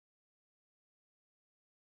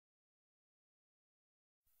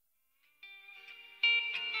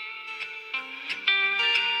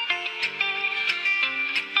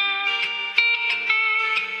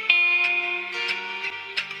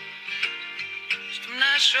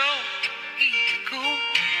那手一个故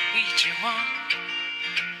一句话，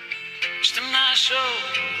是那手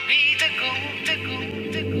一的故。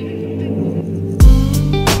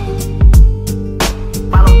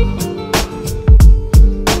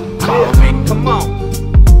Follow me, come on,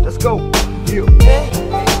 let's go. You.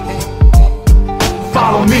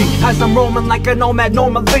 Follow me as I'm roaming like a nomad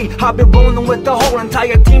normally. I've been rolling with the whole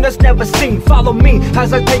entire team that's never seen. Follow me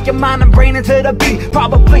as I take your mind and brain into the beat.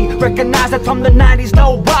 Probably recognize it from the 90s,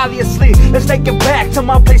 no, obviously. Let's take it back to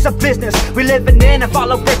my place of business. We living in and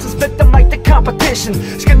follow bricks and split them like the competition.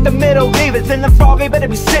 Skip the middle, leave it, feeling froggy, better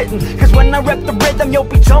be sitting. Cause when I rep the rhythm, you'll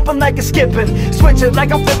be jumping like it's skipping. Switch it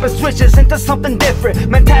like I'm flipping switches into something different.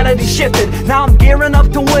 Mentality shifted, now I'm gearing up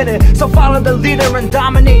to win it. So follow the leader and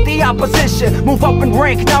dominate the opposition. Move up in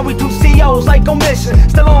rank, now we do COs like a mission.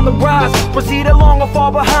 Still on the rise, proceed along or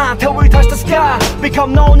fall behind till we touch the sky.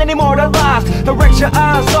 Become known and immortalized. Direct your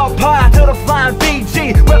eyes up high to the flying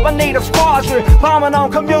VG. Rep a native squadron, bombing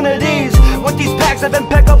on communities with these packs of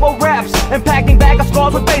impeccable raps and packing bag of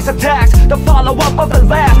scars with base attacks. The follow-up of the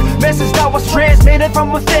last message that was transmitted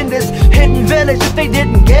from within this hidden village. If they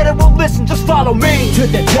didn't get it, well listen, just follow me to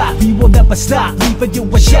the top. We will never stop, leaving you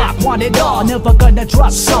a shock. Want it all, never gonna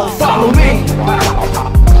drop. So follow me.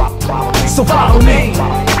 So follow me.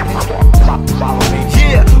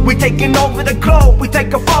 Yeah, we taking over the globe. We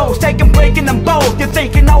take a foes, taking breaking them both. You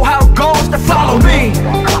think you know how it goes? Then follow me.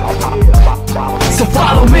 So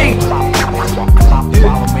follow me.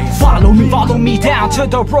 Follow me down to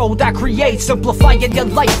the road I create. Simplifying your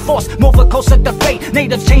life force, moving closer to fate.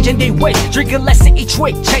 Natives changing their ways, drinking less in each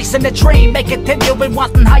week. Chasing the dream, make it continuing,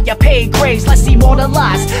 wanting higher paid grades. Let's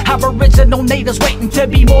immortalize Aboriginal natives waiting to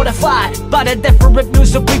be mortified by the different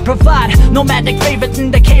music we provide. Nomadic favorites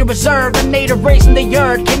in the K Reserve, a native raising the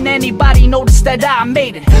earth. Can anybody notice that I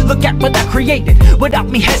made it? Look at what I created, without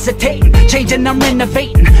me hesitating. Changing, I'm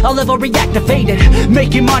innovating, a level reactivated.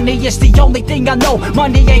 Making money is the only thing I know.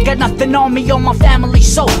 Money ain't got nothing on me or my family,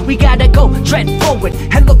 so we gotta go tread forward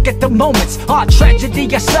and look at the moments. Our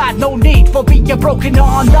tragedy aside, no need for being broken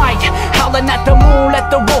all night. Howling at the moon, let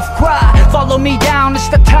the wolf cry. Follow me down, it's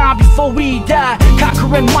the time before we die.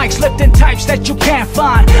 Conquering mics, lifting types that you can't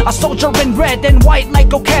find. A soldier in red and white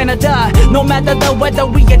like old Canada. No matter the weather,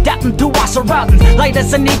 we adapting to our surroundings. Light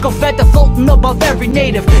as an eagle feather floating above every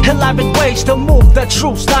native. Elaborate ways to move the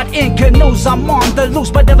troops, not in canoes. I'm on the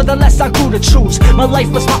loose, but nevertheless I grew to choose. My life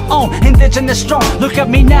was my own, indigenous strong. Look at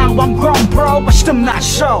me now, I'm grown, bro, but still not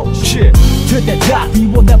show. Yeah. To the top, we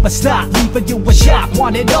will never stop, leaving you a shock.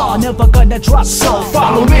 Want it all, never gonna drop. So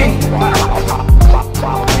follow me.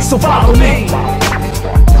 So follow me.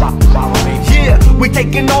 Yeah, we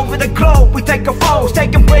taking over the globe. We take a foes,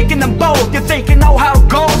 taking breaking them both. You think you know how it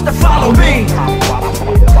goes? Then follow me.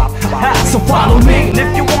 So follow me. And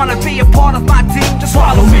if you wanna be a part of my team, just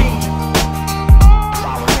follow me.